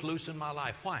 something broke loose in my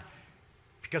life. Why?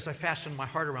 Because I fastened my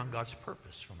heart around God's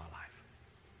purpose for my life.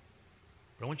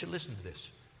 But I want you to listen to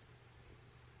this.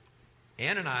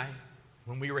 Ann and I,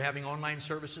 when we were having online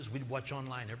services, we'd watch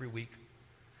online every week.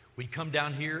 We'd come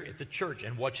down here at the church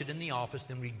and watch it in the office.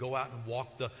 Then we'd go out and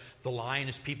walk the line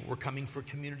as people were coming for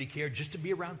community care, just to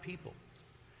be around people.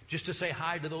 Just to say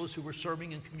hi to those who were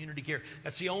serving in community care.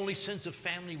 That's the only sense of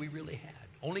family we really had.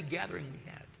 Only gathering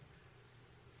we had.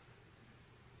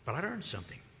 But I learned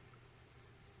something.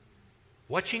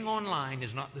 Watching online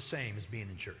is not the same as being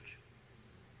in church.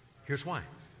 Here's why.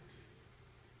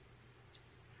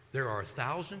 There are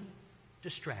 1,000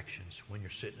 distractions when you're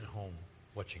sitting at home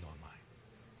watching online.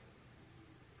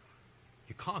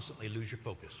 You constantly lose your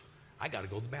focus. I got to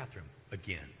go to the bathroom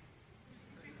again.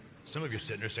 Some of you are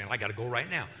sitting there saying, I got to go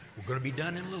right now. We're going to be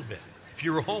done in a little bit. If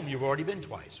you were home, you've already been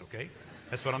twice, okay?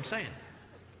 That's what I'm saying.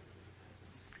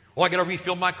 Oh, I got to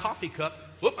refill my coffee cup.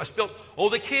 Whoop, I spilled. Oh,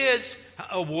 the kids.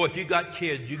 Oh, boy, if you got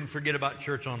kids, you can forget about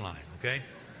church online, okay?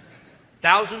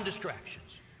 1,000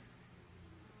 distractions.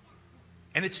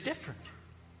 And it's different.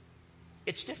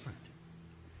 It's different.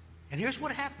 And here's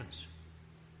what happens.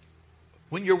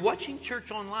 When you're watching church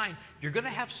online, you're going to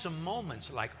have some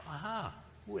moments like, aha,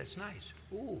 ooh, that's nice.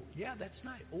 Ooh, yeah, that's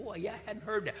nice. Oh, yeah, I hadn't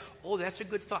heard that. Oh, that's a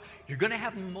good thought. You're going to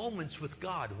have moments with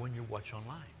God when you watch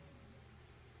online.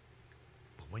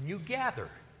 But when you gather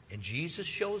and Jesus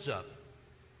shows up,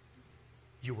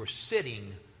 you are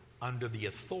sitting under the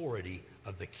authority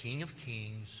of the King of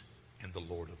Kings and the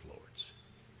Lord of Lords.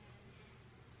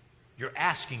 You're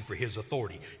asking for His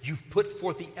authority. You've put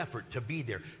forth the effort to be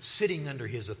there, sitting under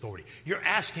His authority. You're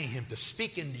asking Him to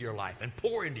speak into your life and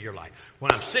pour into your life.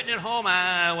 When I'm sitting at home,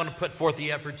 I want to put forth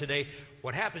the effort today.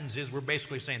 What happens is we're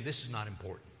basically saying this is not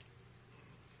important.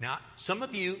 Now, some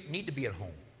of you need to be at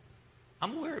home.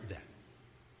 I'm aware of that.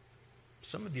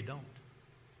 Some of you don't.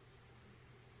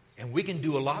 And we can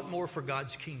do a lot more for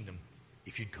God's kingdom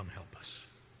if you'd come help us.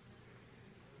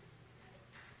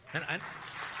 And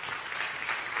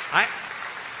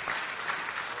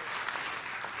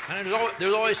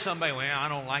there's always somebody, well, I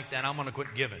don't like that, I'm going to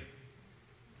quit giving.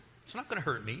 It's not going to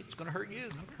hurt me. It's going to hurt you.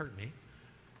 It's not going to hurt me.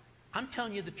 I'm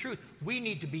telling you the truth. We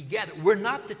need to be gathered. We're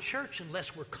not the church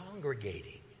unless we're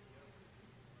congregating.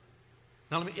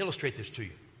 Now let me illustrate this to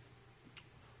you.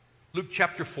 Luke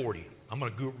chapter 40. I'm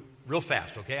going to go real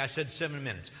fast, okay? I said 7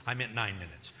 minutes. I meant 9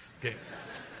 minutes, okay?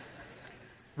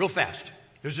 Real fast.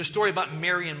 There's a story about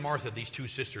Mary and Martha, these two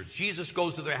sisters. Jesus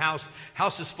goes to their house.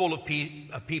 House is full of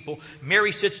people.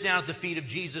 Mary sits down at the feet of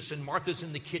Jesus, and Martha's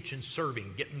in the kitchen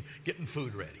serving, getting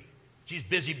food ready. She's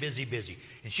busy, busy, busy.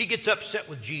 And she gets upset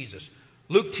with Jesus.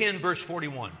 Luke 10, verse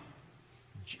 41.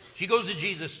 She goes to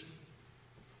Jesus.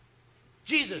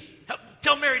 Jesus,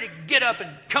 tell Mary to get up and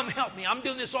come help me. I'm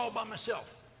doing this all by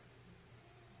myself.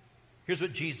 Here's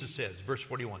what Jesus says, verse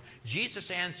 41. Jesus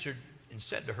answered and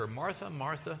said to her, Martha,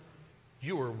 Martha,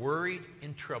 you are worried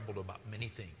and troubled about many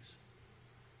things.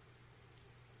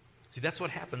 See, that's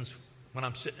what happens when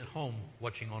I'm sitting at home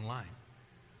watching online.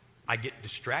 I get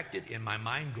distracted and my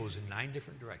mind goes in 9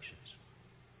 different directions.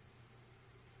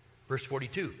 Verse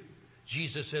 42,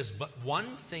 Jesus says, but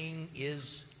one thing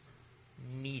is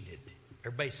needed.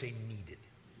 Everybody say needed.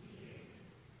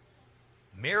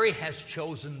 Mary has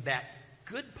chosen that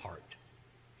good part,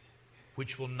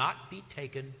 which will not be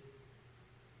taken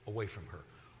away from her.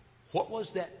 What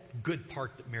was that good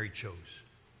part that Mary chose?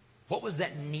 What was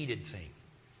that needed thing?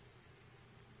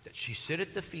 That she sit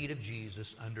at the feet of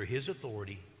Jesus under his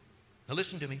authority. Now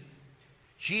listen to me.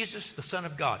 Jesus, the Son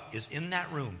of God, is in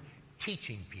that room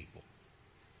teaching people.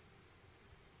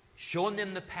 Showing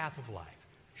them the path of life.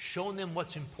 Showing them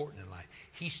what's important in life.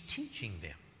 He's teaching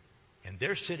them. And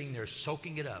they're sitting there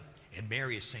soaking it up. And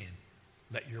Mary is saying,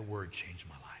 let your word change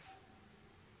my life.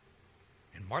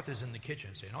 And Martha's in the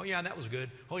kitchen saying, oh yeah, that was good.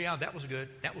 Oh yeah, that was good.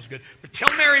 That was good. But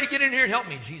tell Mary to get in here and help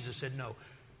me. Jesus said, no.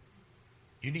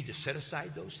 You need to set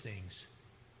aside those things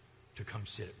to come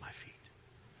sit at my feet.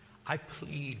 I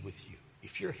plead with you.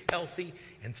 If you're healthy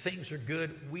and things are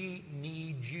good, we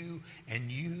need you, and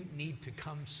you need to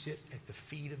come sit at the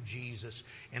feet of Jesus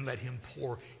and let him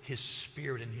pour his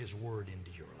Spirit and his word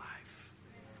into your life.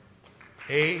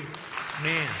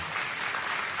 Amen.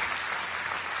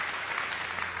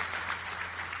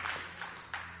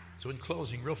 So in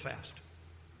closing, real fast,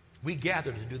 we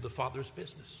gather to do the Father's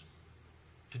business,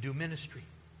 to do ministry.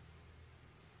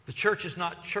 The church is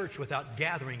not church without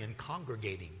gathering and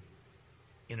congregating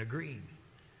and agreeing.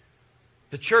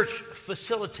 The church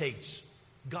facilitates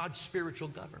God's spiritual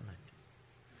government.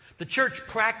 The church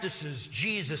practices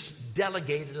Jesus'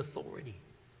 delegated authority.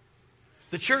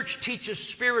 The church teaches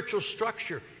spiritual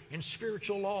structure and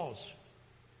spiritual laws.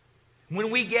 When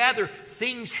we gather,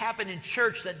 things happen in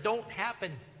church that don't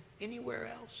happen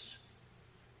anywhere else.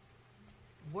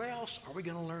 Where else are we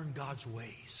going to learn God's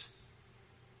ways?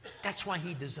 That's why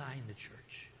he designed the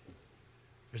church.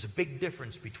 There's a big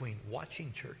difference between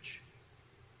watching church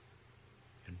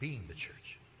and being the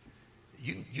church.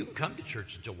 You can come to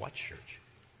church to watch church.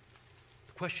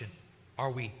 The question, are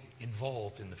we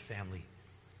involved in the family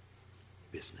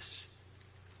business?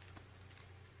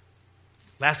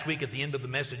 Last week at the end of the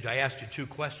message, I asked you 2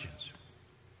 questions.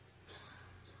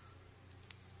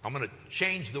 I'm going to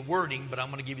change the wording, but I'm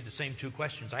going to give you the same 2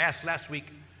 questions. I asked last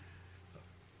week,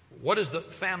 what does the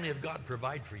family of God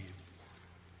provide for you?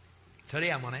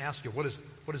 Today I'm going to ask you, what does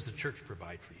the church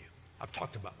provide for you? I've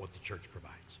talked about what the church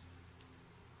provides.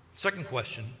 Second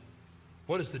question,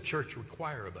 what does the church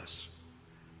require of us?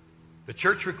 The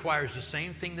church requires the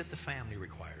same thing that the family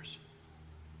requires.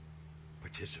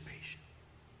 Participation.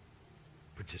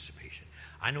 Participation.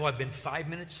 I know I've been 5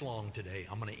 minutes long today.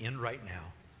 I'm going to end right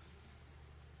now.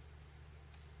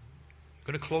 I'm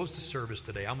going to close the service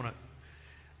today. I want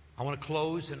to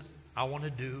close, and I want to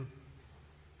do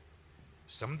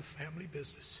some of the family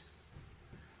business.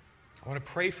 I want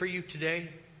to pray for you today.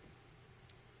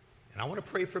 And I want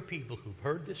to pray for people who've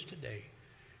heard this today.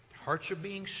 Their hearts are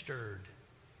being stirred.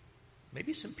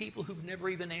 Maybe some people who've never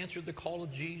even answered the call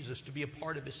of Jesus to be a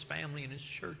part of his family and his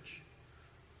church.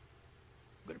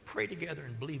 We're going to pray together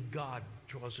and believe God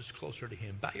draws us closer to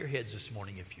him. Bow your heads this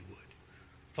morning if you would.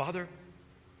 Father,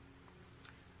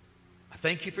 I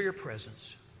thank you for your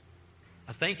presence.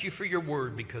 I thank you for your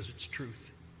word because it's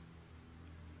truth.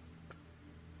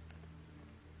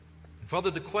 And Father,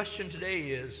 the question today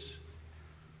is,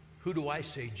 who do I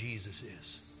say Jesus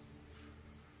is?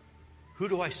 Who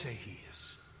do I say he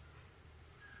is?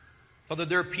 Father,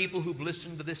 there are people who've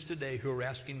listened to this today who are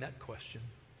asking that question.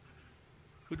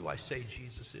 Who do I say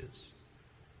Jesus is?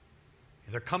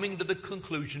 And they're coming to the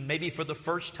conclusion, maybe for the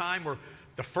first time or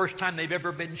the first time they've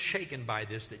ever been shaken by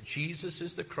this, that Jesus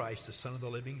is the Christ, the Son of the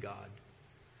living God.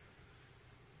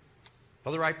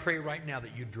 Father, I pray right now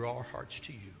that you draw our hearts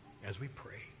to you as we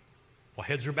pray. While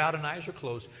heads are bowed and eyes are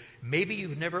closed, maybe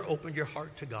you've never opened your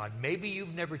heart to God. Maybe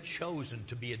you've never chosen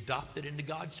to be adopted into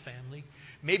God's family.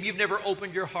 Maybe you've never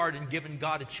opened your heart and given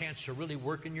God a chance to really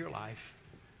work in your life.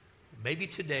 Maybe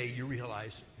today you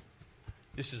realize,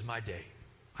 this is my day.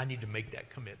 I need to make that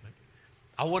commitment.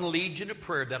 I want to lead you in a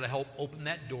prayer that'll help open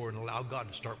that door and allow God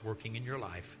to start working in your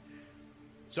life.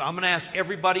 So I'm going to ask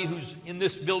everybody who's in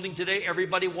this building today,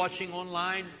 everybody watching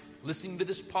online, listening to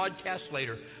this podcast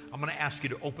later, I'm going to ask you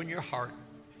to open your heart.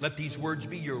 Let these words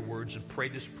be your words and pray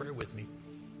this prayer with me.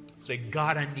 Say,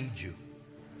 God, I need you.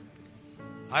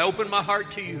 I open my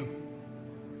heart to you.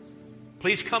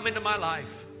 Please come into my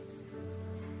life.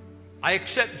 I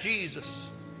accept Jesus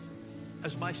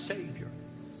as my Savior.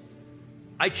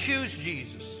 I choose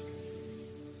Jesus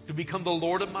to become the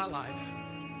Lord of my life.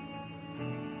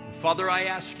 Father, I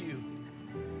ask you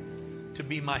to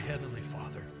be my Heavenly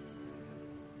Father.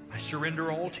 I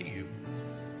surrender all to you.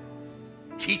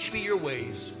 Teach me your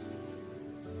ways.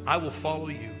 I will follow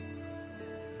you.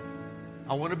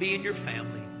 I want to be in your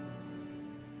family.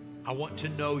 I want to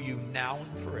know you now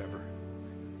and forever.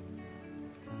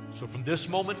 So from this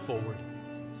moment forward,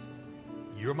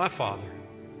 you're my Father.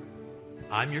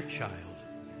 I'm your child.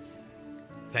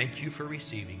 Thank you for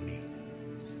receiving me.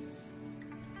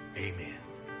 Amen.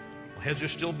 Well, heads are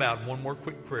still bowed. One more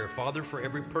quick prayer. Father, for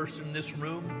every person in this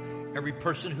room, every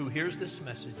person who hears this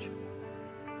message,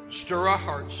 stir our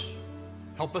hearts.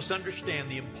 Help us understand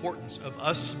the importance of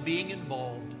us being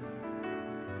involved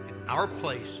in our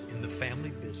place in the family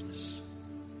business.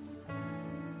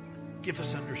 Give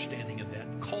us understanding of that.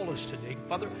 Call us today.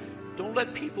 Father, don't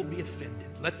let people be offended.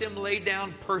 Let them lay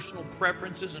down personal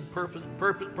preferences and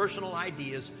personal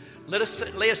ideas. Let us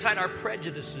lay aside our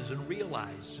prejudices and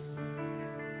realize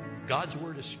God's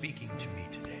word is speaking to me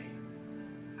today.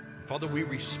 Father, we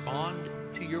respond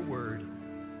to your word.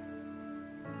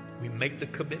 We make the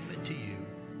commitment to you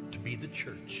to be the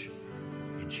church.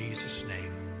 In Jesus'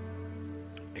 name,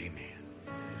 amen.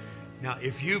 Now,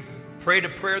 if you prayed a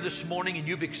prayer this morning and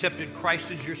you've accepted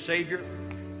Christ as your Savior,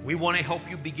 we want to help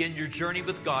you begin your journey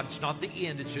with God. It's not the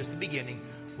end, it's just the beginning.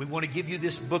 We want to give you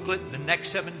this booklet the next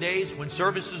 7 days. When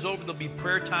service is over, there'll be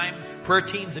prayer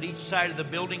teams at each side of the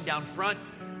building down front.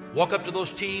 Walk up to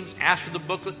those teams, ask for the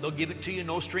booklet. They'll give it to you,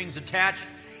 no strings attached.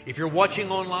 If you're watching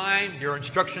online, there are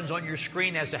instructions on your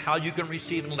screen as to how you can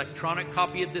receive an electronic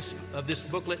copy of this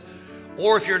booklet.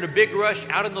 Or if you're in a big rush,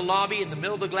 out in the lobby, in the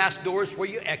middle of the glass doors where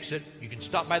you exit, you can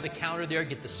stop by the counter there,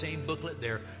 get the same booklet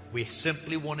there. We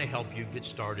simply want to help you get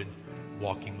started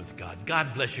walking with God.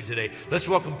 God bless you today. Let's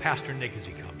welcome Pastor Nick as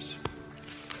he comes.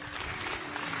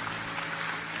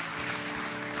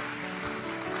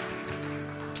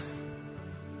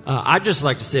 I'd just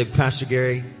like to say, Pastor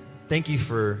Gary, thank you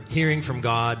for hearing from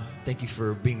God. Thank you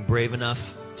for being brave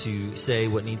enough to say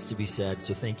what needs to be said.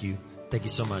 So thank you. Thank you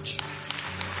so much.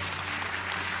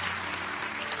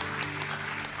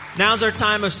 Now's our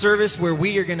time of service where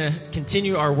we are going to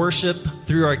continue our worship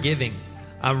through our giving.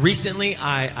 Recently,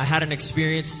 I had an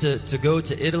experience to go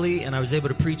to Italy, and I was able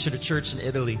to preach at a church in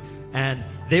Italy. And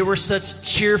they were such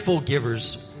cheerful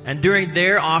givers. And during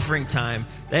their offering time,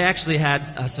 they actually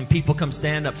had some people come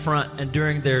stand up front, and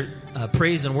during their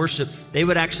praise and worship, they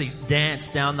would actually dance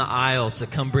down the aisle to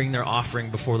come bring their offering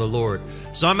before the Lord.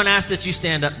 So I'm going to ask that you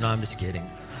stand up. No, I'm just kidding.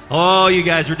 Oh, you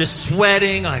guys were just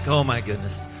sweating like, oh my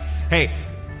goodness. Hey,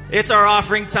 it's our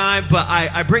offering time, but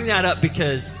I bring that up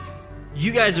because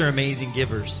you guys are amazing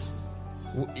givers.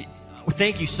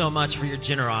 Thank you so much for your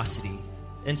generosity.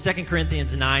 In 2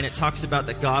 Corinthians 9, it talks about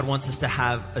that God wants us to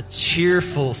have a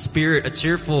cheerful spirit, a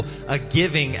cheerful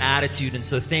giving attitude. And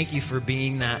so thank you for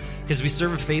being that, because we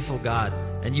serve a faithful God,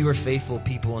 and you are faithful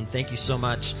people, and thank you so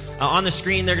much. On the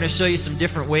screen, they're going to show you some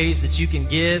different ways that you can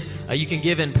give. You can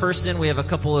give in person. We have a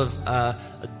couple of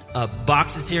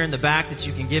boxes here in the back that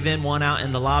you can give in, one out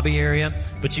in the lobby area.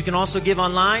 But you can also give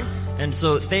online, and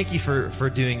so thank you for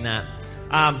doing that.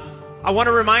 I want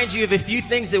to remind you of a few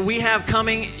things that we have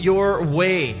coming your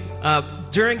way.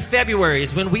 During February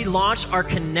is when we launch our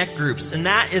Connect groups, and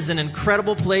that is an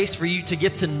incredible place for you to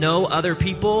get to know other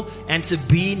people and to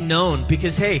be known,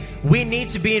 because, hey, we need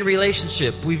to be in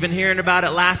relationship. We've been hearing about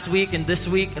it last week and this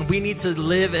week, and we need to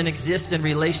live and exist in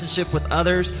relationship with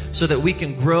others so that we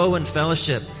can grow in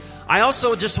fellowship. I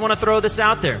also just want to throw this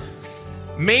out there.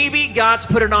 Maybe God's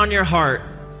put it on your heart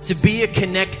to be a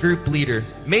Connect group leader.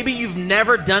 Maybe you've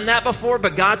never done that before,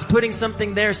 but God's putting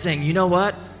something there saying, you know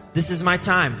what? This is my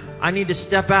time. I need to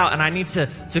step out and I need to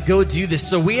go do this.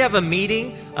 So we have a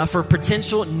meeting for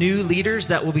potential new leaders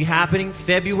that will be happening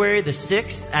February the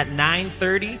 6th at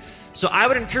 9:30. So I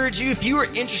would encourage you, if you are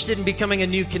interested in becoming a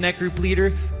new Connect Group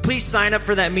leader, please sign up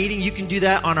for that meeting. You can do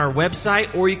that on our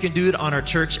website or you can do it on our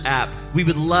church app. We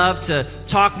would love to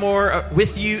talk more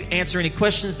with you, answer any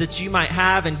questions that you might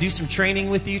have, and do some training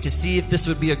with you to see if this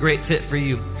would be a great fit for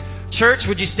you. Church,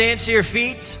 would you stand to your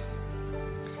feet?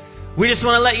 We just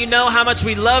want to let you know how much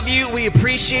we love you. We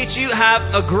appreciate you.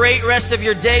 Have a great rest of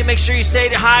your day. Make sure you say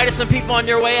hi to some people on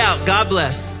your way out. God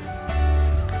bless.